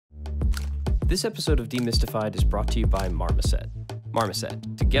This episode of Demystified is brought to you by Marmoset.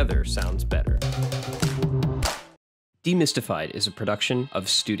 Marmoset, together sounds better. Demystified is a production of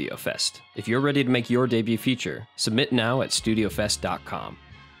StudioFest. If you're ready to make your debut feature, submit now at StudioFest.com.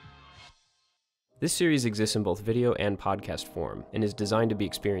 This series exists in both video and podcast form, and is designed to be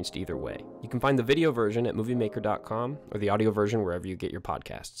experienced either way. You can find the video version at moviemaker.com, or the audio version wherever you get your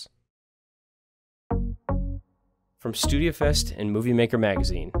podcasts. From StudioFest and Movie Maker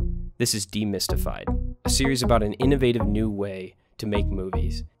magazine, this is Demystified, a series about an innovative new way to make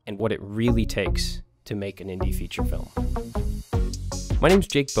movies, and what it really takes to make an indie feature film. My name's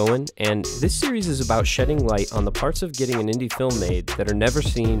Jake Bowen, and this series is about shedding light on the parts of getting an indie film made that are never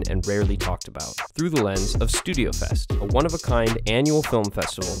seen and rarely talked about, through the lens of StudioFest, a one-of-a-kind annual film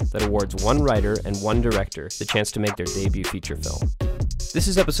festival that awards one writer and one director the chance to make their debut feature film. This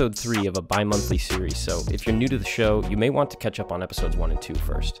is episode 3 of a bi-monthly series, so if you're new to the show, you may want to catch up on episodes 1 and 2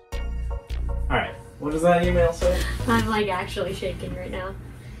 first. Alright, what does that email say? I'm actually shaking right now.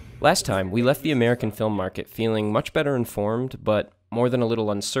 Last time, we left the American film market feeling much better informed, but more than a little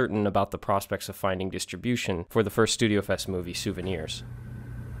uncertain about the prospects of finding distribution for the first StudioFest movie, Souvenirs.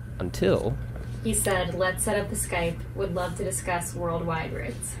 Until... he said, let's set up the Skype, would love to discuss worldwide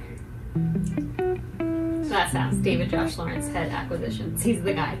rights. That sounds David Josh Lawrence, head acquisitions. He's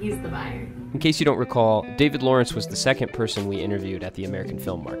the guy, he's the buyer. In case you don't recall, David Lawrence was the second person we interviewed at the American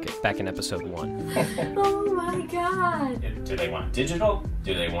Film Market, back in episode 1. Oh my god! Do they want digital?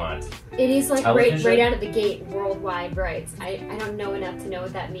 Do they want It is like television? right out of the gate, worldwide rights. I don't know enough to know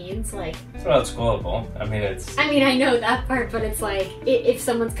what that means. Like, Well, it's global. I mean, I know that part, but it's like, if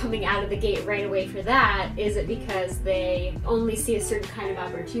someone's coming out of the gate right away for that, is it because they only see a certain kind of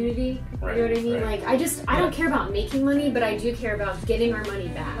opportunity? Right, You know what I mean? right. Like, I don't care about making money, but I do care about getting our money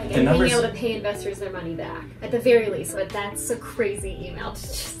back. Like, The and numbers- being able to pay investors their money back, at the very least. But that's a crazy email to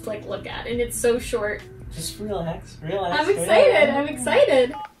just, like, look at, and it's so short. just relax. I'm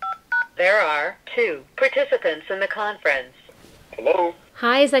excited. There are 2 participants in the conference. Hello?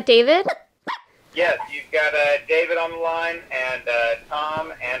 Hi, is that David? Yes, you've got David on the line, and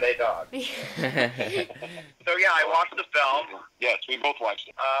Tom, and a dog. So yeah, I watched the film. Yes, we both watched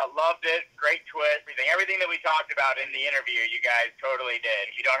it. Loved it. Great twist. Everything that we talked about in the interview, you guys totally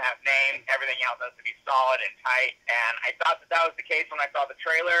did. You don't have names. Everything else has to be solid and tight. And I thought that was the case when I saw the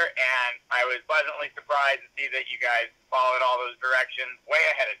trailer, and I was pleasantly surprised to see that you guys followed all those directions way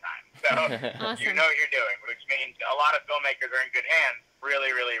ahead of time. So Awesome. You know what you're doing, which means a lot of filmmakers are in good hands. Really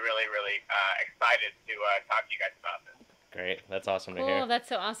excited to talk to you guys about this. Great. That's awesome to Cool, hear. that's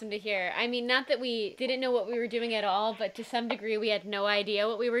so awesome to hear. I mean, not that we didn't know what we were doing at all, but to some degree we had no idea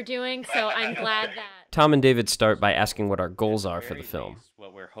what we were doing, so I'm glad that... Tom and David start by asking what our goals are for the film.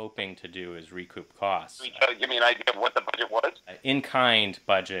 What we're hoping to do is recoup costs. Can you give me an idea of what the budget was? In-kind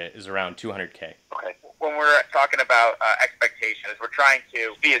budget is around $200K. Okay. When we're talking about expectations, we're trying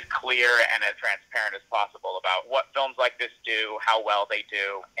to be as clear and as transparent as possible about what films like this do, how well they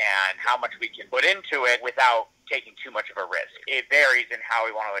do, and how much we can put into it without taking too much of a risk. It varies in how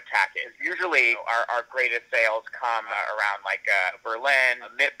we want to attack it. Usually our greatest sales come around like Berlin,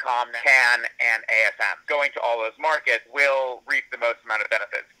 MIPCOM, Cannes, and ASM. Going to all those markets will reap the most amount of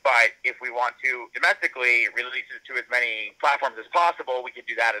benefits. But if we want to domestically release it to as many platforms as possible, we could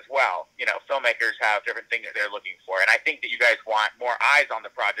do that as well. You know, filmmakers have different things that they're looking for. And I think that you guys want more eyes on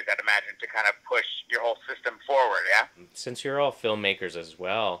the project, I'd imagine, to kind of push your whole system forward, yeah? Since you're all filmmakers as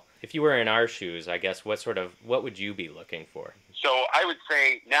well, if you were in our shoes, I guess, what would you be looking for? So I would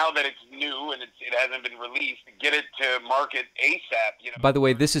say now that it's new and it hasn't been released, get it to market ASAP. You know. By the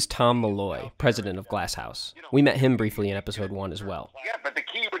way, this is Tom Malloy, president of Glasshouse. We met him briefly in episode 1 as well. Yeah, but the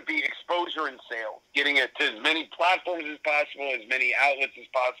key would be exposure and sales. Getting it to as many platforms as possible, as many outlets as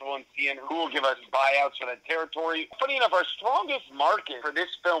possible, and seeing who will give us buyouts for that territory. Funny enough, our strongest market for this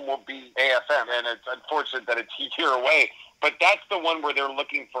film will be AFM, and it's unfortunate that it's a year away. But that's the one where they're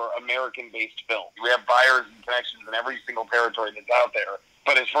looking for American-based film. We have buyers and connections in every single territory that's out there.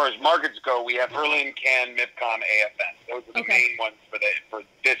 But as far as markets go, we have Berlin, Cannes, MIPCOM, AFM. Those are the main ones for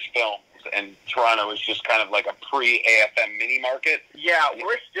this film. And Toronto is just kind of like a pre-AFM mini market. Yeah,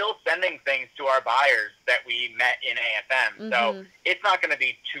 we're still sending things to our buyers that we met in AFM. So it's not going to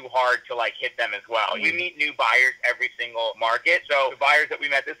be too hard to like hit them as well. We meet new buyers every single market. So the buyers that we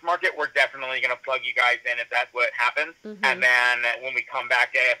met this market, we're definitely going to plug you guys in if that's what happens. And then when we come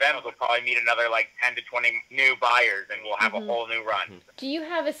back to AFM, we'll probably meet another like 10 to 20 new buyers and we'll have a whole new run. Do you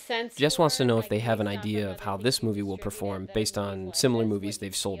have a sense... Jess wants to know if they have an idea of how this movie will perform based on similar movies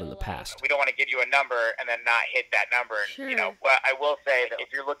they've sold in the past. We don't want to give you a number and then not hit that number. And, you know, well, I will say that if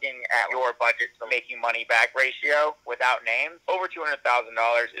you're looking at your budget for making money money-back ratio without names. Over $200,000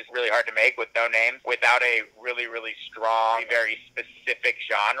 is really hard to make with no names, without a really, really strong, very specific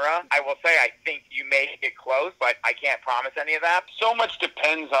genre. I will say I think you may get close, but I can't promise any of that. So much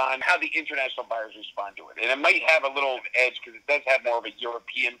depends on how the international buyers respond to it. And it might have a little edge because it does have more of a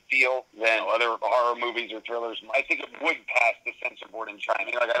European feel than other horror movies or thrillers. I think it would pass the censor board in China.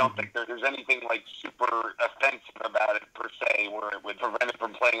 Like, I don't think there's anything like super offensive about it per se, where it would prevent it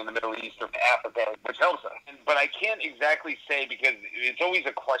from playing in the Middle East or Africa, which helps us. But I can't exactly say, because it's always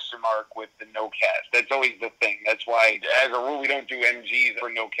a question mark with the no cast. That's always the thing. That's why, as a rule, we don't do MGs for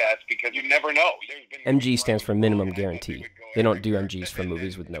no cast, because you never know. MG stands for minimum guarantee. They don't do MGs for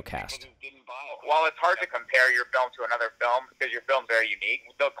movies with no cast. While it's hard to compare your film to another film, because your film's very unique,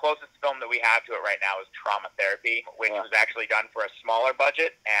 the closest film that we have to it right now is Trauma Therapy, which was actually done for a smaller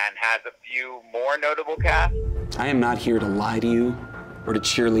budget and has a few more notable casts. I am not here to lie to you or to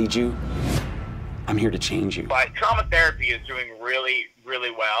cheerlead you. I'm here to change you. But Trauma Therapy is doing really,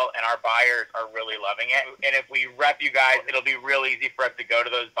 really well, and our buyers are really loving it. And if we rep you guys, it'll be real easy for us to go to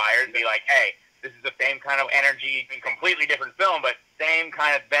those buyers and be like, hey, this is the same kind of energy, completely different film, but same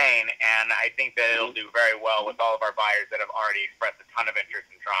kind of vein, and I think that it'll do very well with all of our buyers that have already expressed a ton of interest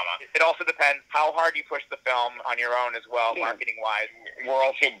in Trauma. It also depends how hard you push the film on your own as well, marketing-wise. We're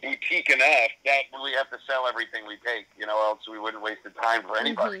also boutique enough that we have to sell everything we take, else we wouldn't waste the time for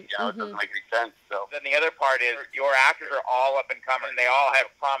anybody. It doesn't make any sense. So then the other part is your actors are all up and coming. They all have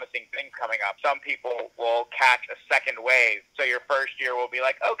promising things coming up. Some people will catch a second wave, so your first year will be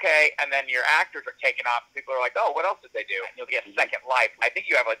like, okay, and then your actors are taking off. People are like, oh, what else did they do? And you'll get second life. I think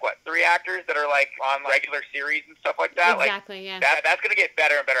you have 3 actors that are on regular series and stuff like that. Exactly, yeah. That's going to get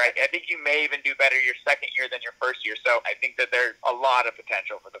better and better. I think you may even do better your second year than your first year. So I think that there's a lot of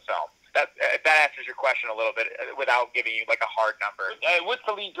potential for the film. That answers your question a little bit without giving you a hard number. What's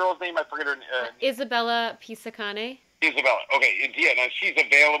the lead girl's name? I forget her. Isabella Pisacane. Isabella. Okay, yeah, now she's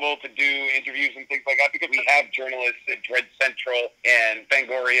available to do interviews and things like that, because we have journalists at Dread Central and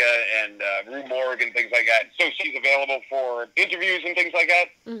Fangoria and Rue Morgue and things like that. So she's available for interviews and things like that?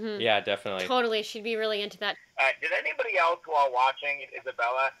 Mm-hmm. Yeah, definitely. Totally, she'd be really into that. Did anybody else while watching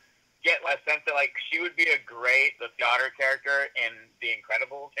Isabella get a sense that she would be a great daughter character in The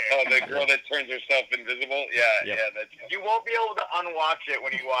Incredibles? Oh, the girl that turns herself invisible? Yeah, yep. That's... You won't be able to unwatch it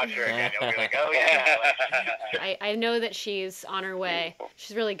when you watch her again. You'll be like, oh yeah. I know that she's on her way.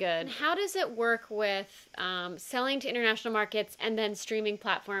 She's really good. How does it work with selling to international markets and then streaming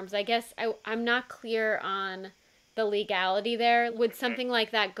platforms? I guess I'm not clear on the legality there. Would something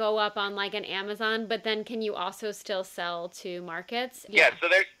like that go up on an Amazon, but then can you also still sell to markets? Yeah, so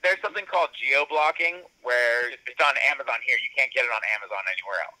there's something called geo-blocking, where it's on Amazon here. You can't get it on Amazon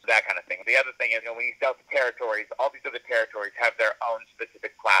anywhere else. That kind of thing. The other thing is, when you sell to territories, all these other territories have their own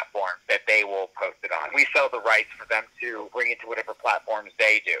specific platforms that they will post it on. We sell the rights for them to bring it to whatever platforms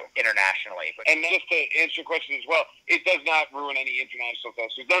they do internationally. And just to answer your question as well, it does not ruin any international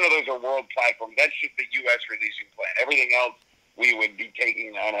sales. So none of those are world platforms. That's just the U.S. releasing plan. Everything else we would be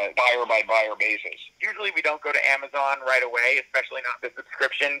taking on a buyer-by-buyer basis. Usually we don't go to Amazon right away, especially not the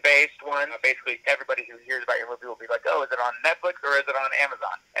subscription-based one. Basically, everybody who hears about your movie will be like, oh, is it on Netflix or is it on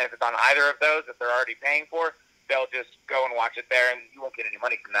Amazon? And if it's on either of those, if they're already paying for, they'll just go and watch it there, and you won't get any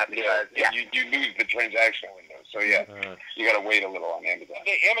money from that because you lose the transactional window. So you got to wait a little on Amazon.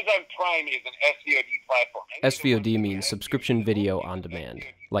 The Amazon Prime is an SVOD platform. SVOD means subscription video on demand,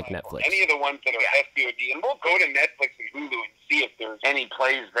 like Netflix. Any of the ones that are SVOD, and we'll go to Netflix and Hulu and see if there's any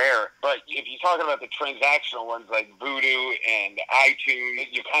plays there. But if you're talking about the transactional ones like Vudu and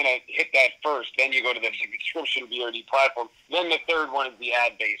iTunes, you kind of hit that first, then you go to the subscription VOD platform. Then the third one is the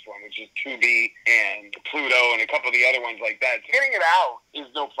ad-based one, which is Tubi and Pluto and a couple of the other ones like that. Getting it out is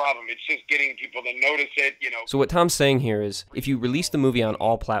no problem. It's just getting people to notice it, So what Tom's saying here is, if you release the movie on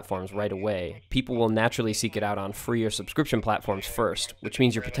all platforms right away, people will naturally seek it out on free or subscription platforms first, which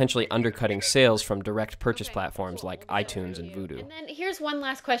means you're potentially undercutting sales from direct purchase platforms like iTunes and Vudu. And then here's one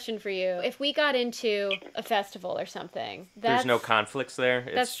last question for you. If we got into a festival or something, there's no conflicts there.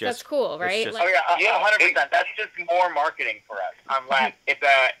 That's cool, right? Oh yeah, 100%. That's just more marketing for us. I'm glad it's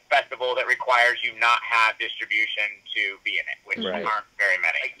a festival that requires you not have distribution to be in it, which aren't very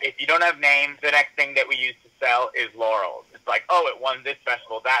many. If you don't have names, the next thing that we use to sell is laurels. It's like, oh, it won this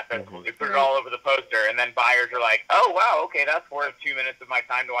festival, that festival. We put it all over the poster, and then buyers are like, oh, wow, okay, that's worth 2 minutes of my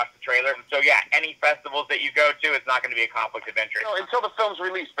time to watch the trailer. So, yeah, any festivals that you go to, it's not going to be a conflict of interest. Until the film's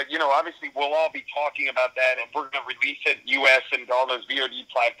released. But, obviously we'll all be talking about that, and we're going to release it U.S. and all those VOD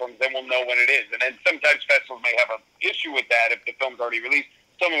platforms, then we'll know when it is. And then sometimes festivals may have an issue with that if the film's already released.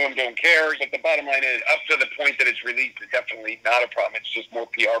 Some of them don't care, but the bottom line is, up to the point that it's released, it's definitely not a problem. It's just more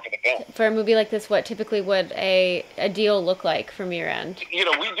PR for the film. For a movie like this, what typically would a deal look like from your end? You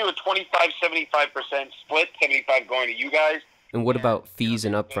know, we do a 25-75% split, 75 going to you guys. And what about fees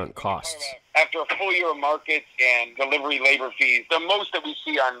and upfront costs? After a full year of markets and delivery labor fees, the most that we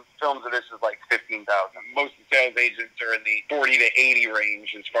see on films of this is like $15,000. Most of the sales agents are in the 40 to 80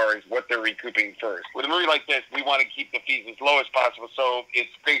 range as far as what they're recouping first. With a movie like this, we want to keep the fees as low as possible, so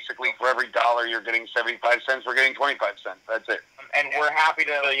it's basically for every dollar you're getting 75 cents, we're getting 25 cents. That's it. And we're happy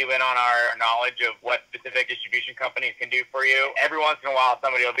to fill you in on our knowledge of what specific distribution companies can do for you. Every once in a while,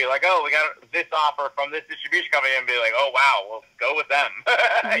 somebody will be like, oh, we got this offer from this distribution company, and be like, oh, wow, well, go with them.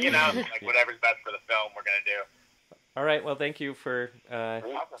 You know, like whatever's best for the film, we're going to do. All right. Well, thank you for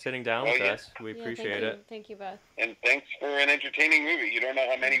sitting down with us. We appreciate it. Thank you both. And thanks for an entertaining movie. You don't know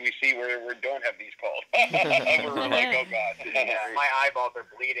how many we see where we don't have these calls. We're like, oh, God. My eyeballs are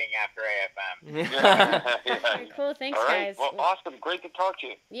bleeding after AFM. Yeah. Cool. Thanks, all right. guys. Well, awesome. Great to talk to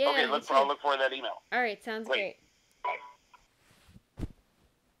you. Yeah, okay, I'll look for that email. All right. Sounds great.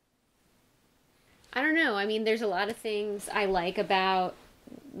 I don't know. I mean, there's a lot of things I like about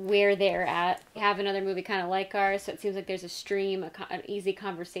where they're at. Have another movie kind of like ours, so it seems like there's a stream, an easy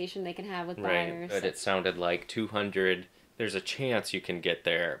conversation they can have with buyers. Right, but it sounded like 200, there's a chance you can get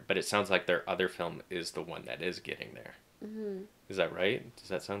there, but it sounds like their other film is the one that is getting there. Mm-hmm. Is that right? Does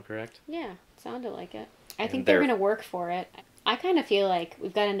that sound correct? Yeah, sounded like it. I think they're going to work for it. I kind of feel like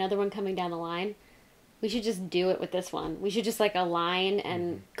we've got another one coming down the line. We should just do it with this one. We should just, like, align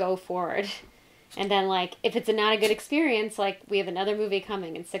and go forward. And then, like, if it's not a good experience, like, we have another movie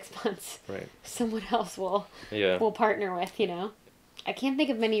coming in 6 months. Right. Someone else will partner with, you know? I can't think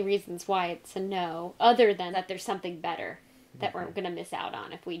of many reasons why it's a no, other than that there's something better that we're going to miss out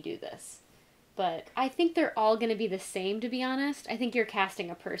on if we do this. But I think they're all going to be the same, to be honest. I think you're casting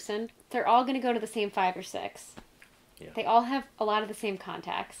a person. They're all going to go to the same 5 or 6. Yeah. They all have a lot of the same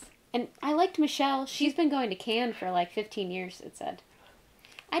contacts. And I liked Michelle. She's been going to Cannes for, like, 15 years, it said.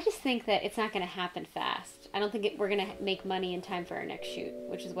 I just think that it's not going to happen fast. I don't think we're going to make money in time for our next shoot,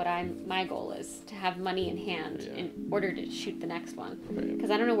 which is what my goal is, to have money in hand in order to shoot the next one. Because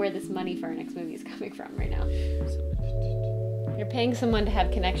I don't know where this money for our next movie is coming from right now. You're paying someone to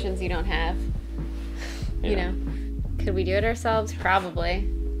have connections you don't have. You know, could we do it ourselves? Probably.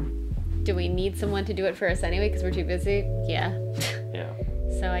 Do we need someone to do it for us anyway because we're too busy? Yeah. Yeah.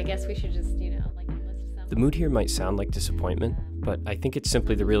 So I guess we should just, like enlist someone. The mood here might sound like disappointment, but I think it's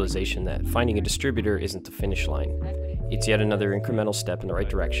simply the realization that finding a distributor isn't the finish line. It's yet another incremental step in the right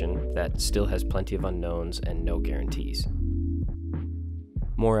direction that still has plenty of unknowns and no guarantees.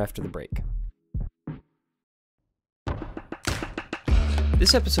 More after the break.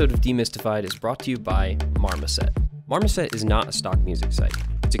 This episode of Demystified is brought to you by Marmoset. Marmoset is not a stock music site.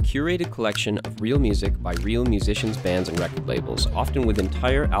 It's a curated collection of real music by real musicians, bands, and record labels, often with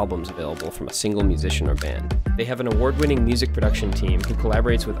entire albums available from a single musician or band. They have an award-winning music production team who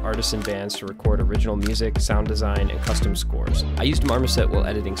collaborates with artists and bands to record original music, sound design, and custom scores. I used Marmoset while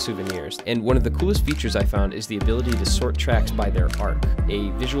editing Souvenirs, and one of the coolest features I found is the ability to sort tracks by their arc,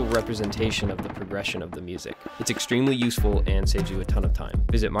 a visual representation of the progression of the music. It's extremely useful and saves you a ton of time.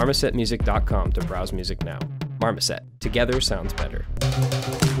 Visit marmosetmusic.com to browse music now. Marmoset. Together sounds better.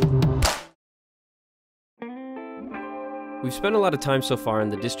 We've spent a lot of time so far on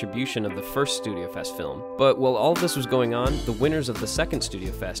the distribution of the first StudioFest film, but while all of this was going on, the winners of the second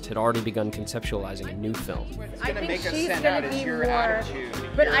StudioFest had already begun conceptualizing a new film. I think she's going to be more,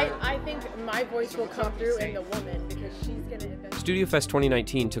 but I think my voice will come through in the woman because she's going to... StudioFest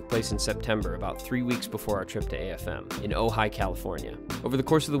 2019 took place in September, about 3 weeks before our trip to AFM, in Ojai, California. Over the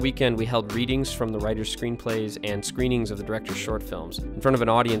course of the weekend, we held readings from the writers' screenplays and screenings of the director's short films in front of an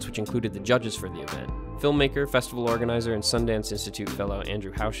audience which included the judges for the event. Filmmaker, festival organizer, and Sundance Institute fellow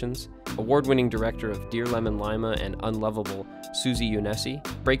Andrew Houshens, award-winning director of Dear Lemon Lima and Unlovable, Susie Unessi,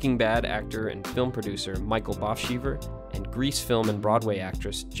 Breaking Bad actor and film producer Michael Bofsheaver, and Grease film and Broadway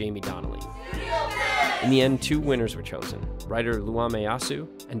actress Jamie Donnelly. In the end, 2 winners were chosen, writer Luame Yasu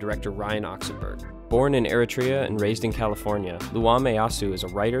and director Ryan Oxenberg. Born in Eritrea and raised in California, Luame Yasu is a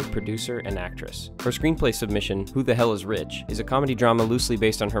writer, producer, and actress. Her screenplay submission, Who the Hell is Rich, is a comedy drama loosely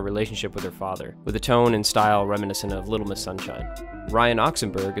based on her relationship with her father, with a tone and style reminiscent of Little Miss Sunshine. Ryan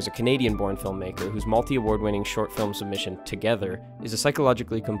Oxenberg is a Canadian-born filmmaker whose multi-award-winning short film submission, Together, is a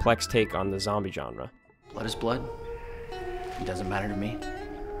psychologically complex take on the zombie genre. Blood is blood. It doesn't matter to me.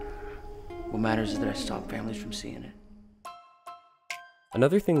 What matters is that I stop families from seeing it.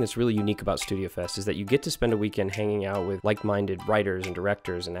 Another thing that's really unique about StudioFest is that you get to spend a weekend hanging out with like-minded writers and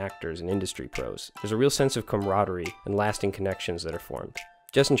directors and actors and industry pros. There's a real sense of camaraderie and lasting connections that are formed.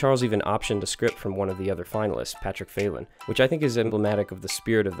 Jess and Charles even optioned a script from one of the other finalists, Patrick Patrikios, which I think is emblematic of the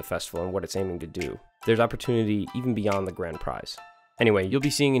spirit of the festival and what it's aiming to do. There's opportunity even beyond the grand prize. Anyway, you'll be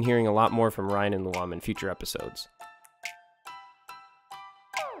seeing and hearing a lot more from Ryan and Luam in future episodes.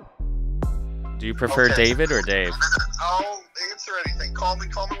 Do you prefer David or Dave? I'll answer anything. Call me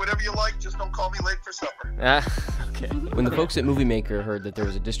whatever you like. Just don't call me late for supper. Okay. When the folks at Movie Maker heard that there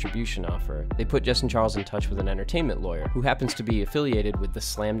was a distribution offer, they put Jess and Charles in touch with an entertainment lawyer who happens to be affiliated with the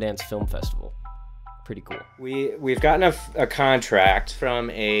Slamdance Film Festival. Pretty cool. We've gotten a contract from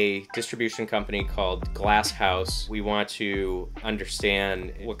a distribution company called Glass House. We want to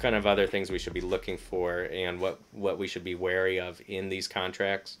understand what kind of other things we should be looking for and what we should be wary of in these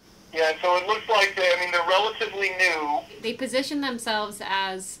contracts. Yeah, so it looks like they're relatively new. They position themselves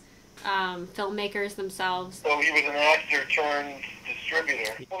as filmmakers themselves. So he was an actor turned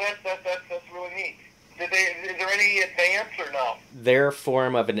distributor. Well, that's really neat. Is there any advance or no? Their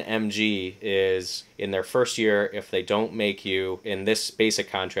form of an MG is in their first year, if they don't make you, in this basic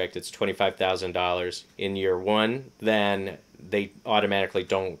contract, it's $25,000. In year one, then they automatically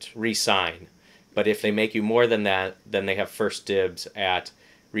don't re-sign. But if they make you more than that, then they have first dibs at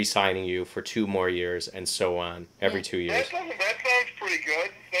re-signing you for 2 more years and so on every 2 years. That sounds pretty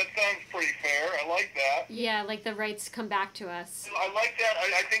good. That sounds pretty fair. I like that. Yeah, like the rights come back to us. I like that.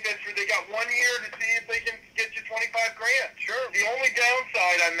 I think that's true. They got 1 year to see if they can get you $25,000. Sure. The only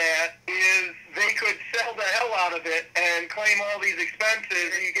downside on that is they could sell the hell out of it and claim all these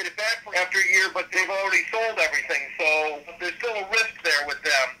expenses, and you get it back after a year, but they've already sold everything. So there's still a risk there with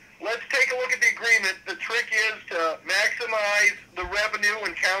them. Let's take a look at the agreement. The trick is to maximize the revenue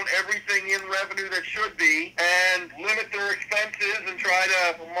and count everything in revenue that should be and limit their expenses and try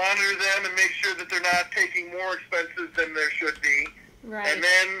to monitor them and make sure that they're not taking more expenses than there should be. Right. And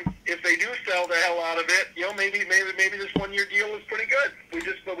then if they do sell the hell out of it, maybe this 1 year deal is pretty good.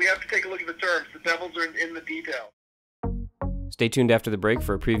 But we have to take a look at the terms. The devils are in the detail. Stay tuned after the break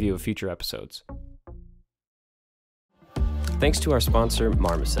for a preview of future episodes. Thanks to our sponsor,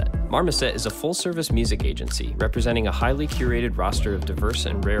 Marmoset. Marmoset is a full-service music agency representing a highly curated roster of diverse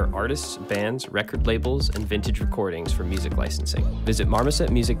and rare artists, bands, record labels, and vintage recordings for music licensing. Visit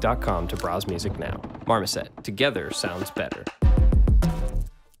marmosetmusic.com to browse music now. Marmoset. Together sounds better.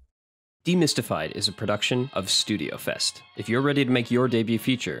 Demystified is a production of StudioFest. If you're ready to make your debut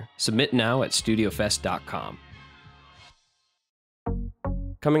feature, submit now at studiofest.com.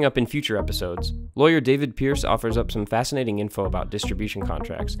 Coming up in future episodes, lawyer David Pierce offers up some fascinating info about distribution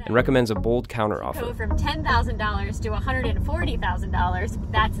contracts and recommends a bold counteroffer. Go from $10,000 to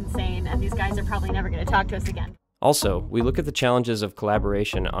 $140,000. That's insane, and these guys are probably never going to talk to us again. Also, we look at the challenges of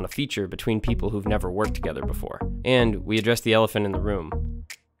collaboration on a feature between people who've never worked together before. And we address the elephant in the room,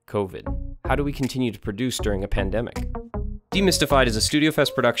 COVID. How do we continue to produce during a pandemic? Demystified is a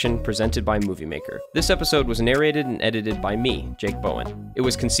StudioFest production presented by Movie Maker. This episode was narrated and edited by me, Jake Bowen. It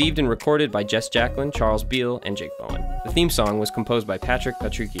was conceived and recorded by Jess Jacklin, Charles Beal, and Jake Bowen. The theme song was composed by Patrick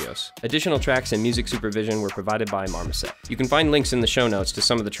Patrikios. Additional tracks and music supervision were provided by Marmoset. You can find links in the show notes to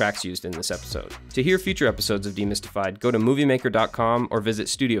some of the tracks used in this episode. To hear future episodes of Demystified, go to moviemaker.com or visit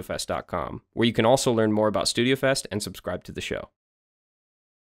studiofest.com, where you can also learn more about StudioFest and subscribe to the show.